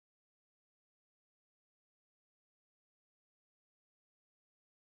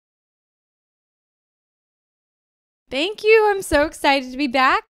Thank you. I'm so excited to be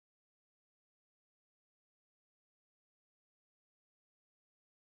back.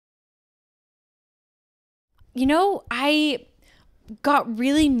 I got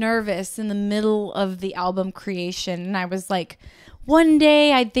really nervous in the middle of the album creation, and I was like, one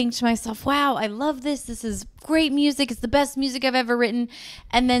day I'd think to myself, wow, I love this. This is great music. It's the best music I've ever written.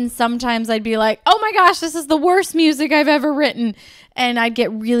 And then sometimes I'd be like, oh my gosh, this is the worst music I've ever written. And I'd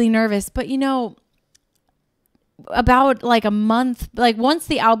get really nervous. But about like a month, like once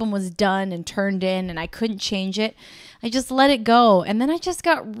the album was done and turned in and I couldn't change it, I just let it go. And then I just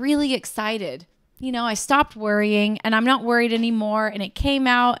got really excited. I stopped worrying, and I'm not worried anymore. And it came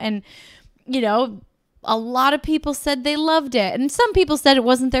out, and, a lot of people said they loved it. And some people said it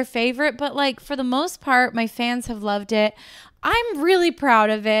wasn't their favorite, but like for the most part, my fans have loved it. I'm really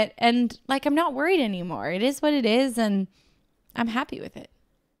proud of it. And like, I'm not worried anymore. It is what it is. And I'm happy with it.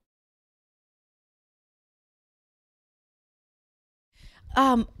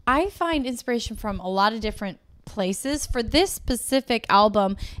 I find inspiration from a lot of different places. For this specific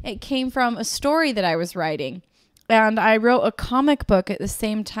album, it came from a story that I was writing. And I wrote a comic book at the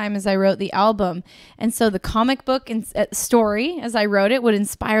same time as I wrote the album. And so the comic book and story, as I wrote it, would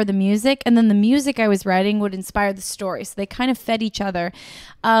inspire the music. And then the music I was writing would inspire the story. So they kind of fed each other.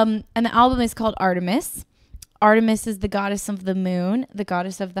 And the album is called ARTEMIS. Artemis is the goddess of the moon, the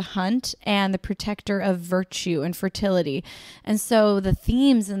goddess of the hunt, and the protector of virtue and fertility. And so the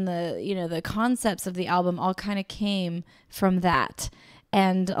themes and the concepts of the album all kind of came from that.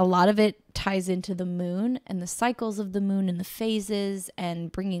 And a lot of it ties into the moon and the cycles of the moon and the phases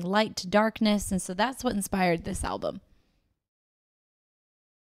and bringing light to darkness. And so that's what inspired this album.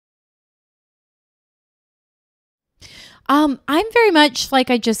 I'm very much like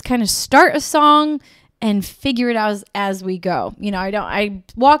I just kind of start a song and figure it out as we go. I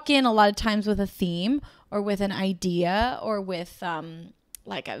walk in a lot of times with a theme or with an idea or with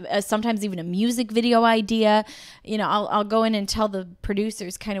sometimes even a music video idea. I'll go in and tell the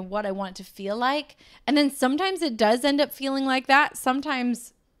producers kind of what I want it to feel like. And then sometimes it does end up feeling like that.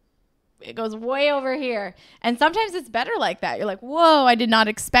 Sometimes it goes way over here. And sometimes it's better like that. You're like, whoa, I did not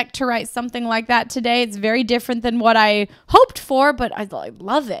expect to write something like that today. It's very different than what I hoped for, but I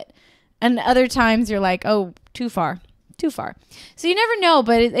love it. And other times you're like, oh, too far. So you never know,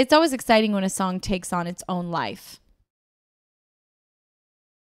 but it's always exciting when a song takes on its own life.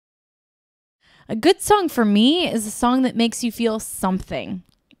 A good song for me is a song that makes you feel something.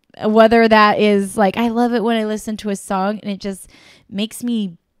 Whether that is like, I love it when I listen to a song and it just makes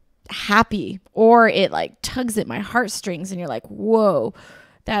me happy, or it like tugs at my heartstrings and you're like, whoa,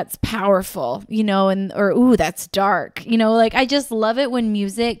 that's powerful, or ooh, that's dark. I just love it when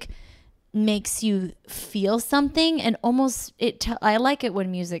music makes you feel something, and almost I like it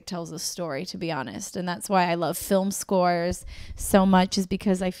when music tells a story, to be honest. And that's why I love film scores so much, is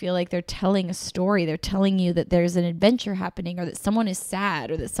because I feel like they're telling a story. They're telling you that there's an adventure happening, or that someone is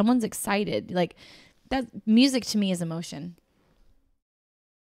sad, or that someone's excited. Like, that music to me is emotion.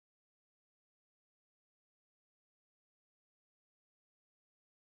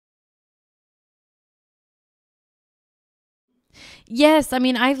 Yes, I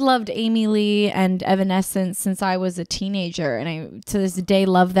mean, I've loved Amy Lee and Evanescence since I was a teenager, and I to this day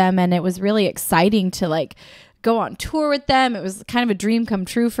love them. And it was really exciting to like go on tour with them. It was kind of a dream come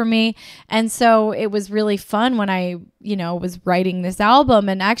true for me. And so it was really fun when I, was writing this album.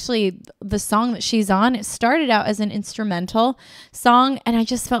 And actually the song that she's on, it started out as an instrumental song, and I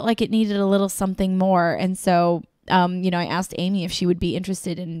just felt like it needed a little something more. And so I asked Amy if she would be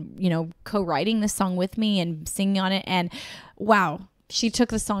interested in, co-writing this song with me and singing on it. And wow, she took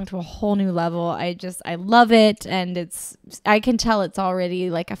the song to a whole new level. I love it. And I can tell it's already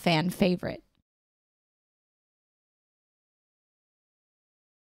like a fan favorite.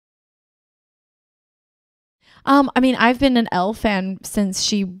 I mean, I've been an Elle fan since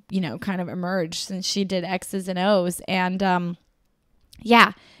she, kind of emerged, since she did X's and O's. And,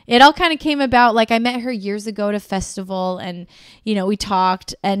 yeah, it all kind of came about. Like, I met her years ago at a festival, and, we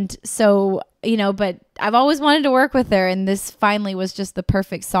talked. And so, but I've always wanted to work with her, and this finally was just the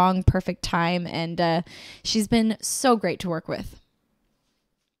perfect song, perfect time. And she's been so great to work with.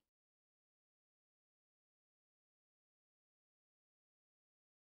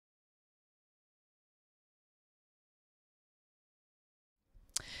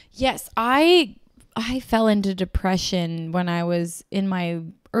 Yes, I fell into depression when I was in my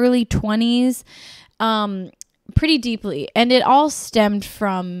early 20s, pretty deeply. And it all stemmed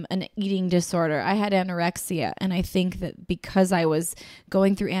from an eating disorder. I had anorexia. And I think that because I was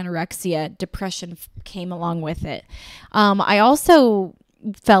going through anorexia, depression came along with it. I also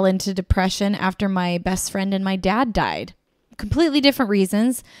fell into depression after my best friend and my dad died. Completely different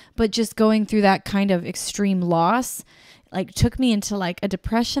reasons, but just going through that kind of extreme loss, like took me into like a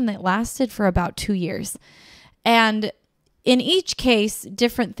depression that lasted for about 2 years. And in each case,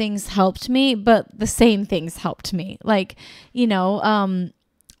 different things helped me, but the same things helped me. Like,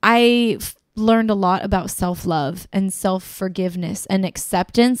 I learned a lot about self-love and self-forgiveness and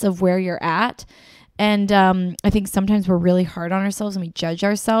acceptance of where you're at. And I think sometimes we're really hard on ourselves and we judge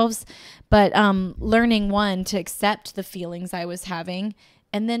ourselves. But learning, one, to accept the feelings I was having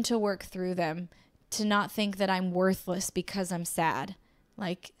and then to work through them, to not think that I'm worthless because I'm sad.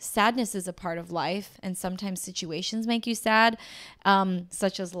 Like, sadness is a part of life, and sometimes situations make you sad,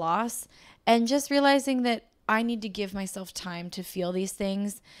 such as loss. And just realizing that I need to give myself time to feel these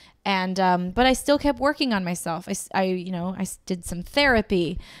things. And, but I still kept working on myself. I did some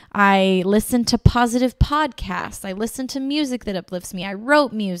therapy. I listened to positive podcasts. I listened to music that uplifts me. I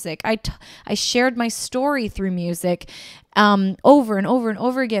wrote music. I shared my story through music, over and over and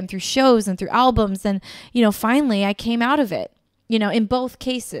over again through shows and through albums. And, finally I came out of it, in both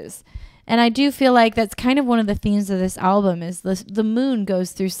cases. And I do feel like that's kind of one of the themes of this album is the moon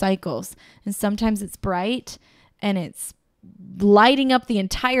goes through cycles. And sometimes it's bright and it's lighting up the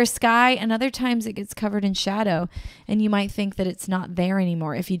entire sky, and other times it gets covered in shadow, and you might think that it's not there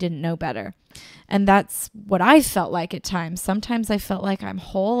anymore if you didn't know better. And that's what I felt like at times. Sometimes I felt like I'm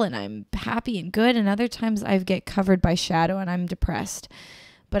whole and I'm happy and good, and other times I get covered by shadow and I'm depressed.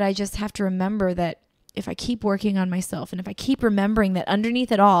 But I just have to remember that if I keep working on myself and if I keep remembering that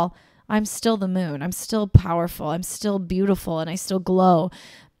underneath it all, I'm still the moon, I'm still powerful, I'm still beautiful, and I still glow,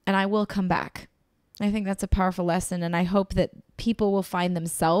 and I will come back. I think that's a powerful lesson, and I hope that people will find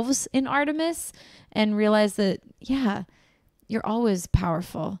themselves in ARTEMIS and realize that, yeah, you're always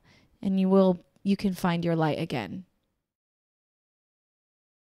powerful, and you can find your light again.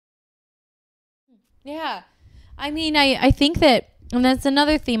 Yeah. I mean, I think that, and that's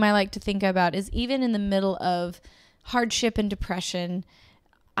another theme I like to think about, is even in the middle of hardship and depression,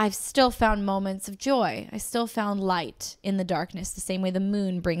 I've still found moments of joy. I still found light in the darkness, the same way the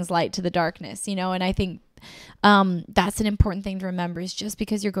moon brings light to the darkness, and I think that's an important thing to remember, is just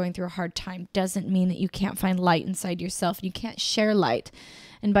because you're going through a hard time doesn't mean that you can't find light inside yourself. You can't share light.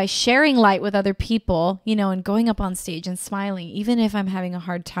 And by sharing light with other people, and going up on stage and smiling, even if I'm having a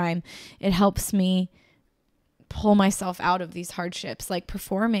hard time, it helps me pull myself out of these hardships. Like,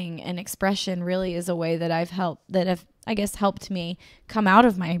 performing and expression really is a way that I've helped me come out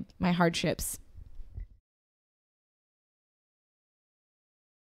of my hardships.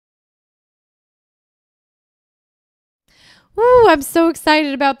 Woo, I'm so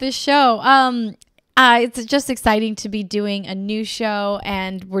excited about this show. It's just exciting to be doing a new show,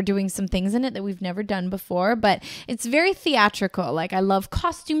 and we're doing some things in it that we've never done before, but it's very theatrical. Like, I love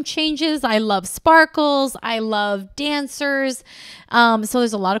costume changes. I love sparkles. I love dancers. So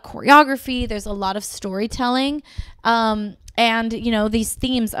there's a lot of choreography. There's a lot of storytelling. And, these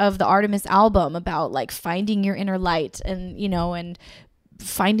themes of the ARTEMIS album about like finding your inner light and, and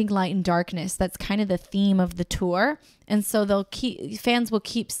finding light in darkness. That's kind of the theme of the tour. And so fans will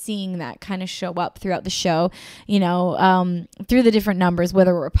keep seeing that kind of show up throughout the show, through the different numbers,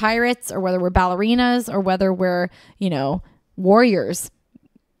 whether we're pirates or whether we're ballerinas or whether we're, warriors.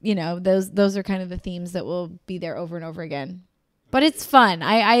 Those are kind of the themes that will be there over and over again. But it's fun.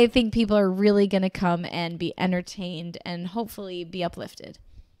 I think people are really going to come and be entertained and hopefully be uplifted.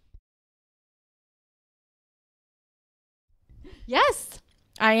 Yes,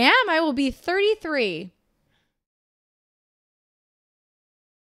 I am. I will be 33.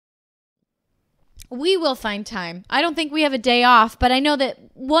 We will find time. I don't think we have a day off, but I know that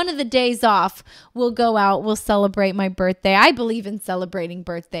one of the days off we'll go out, we'll celebrate my birthday. I believe in celebrating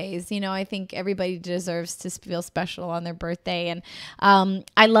birthdays. I think everybody deserves to feel special on their birthday. And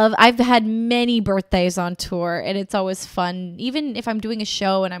I've had many birthdays on tour, and it's always fun. Even if I'm doing a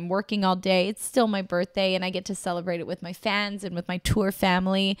show and I'm working all day, it's still my birthday, and I get to celebrate it with my fans and with my tour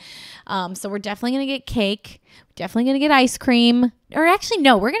family. So we're definitely going to get cake. Definitely going to get ice cream. Or actually,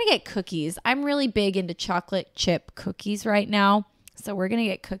 no, we're going to get cookies. I'm really big into chocolate chip cookies right now. So we're going to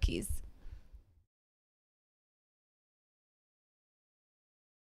get cookies.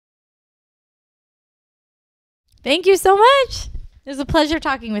 Thank you so much. It was a pleasure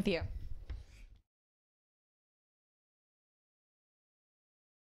talking with you.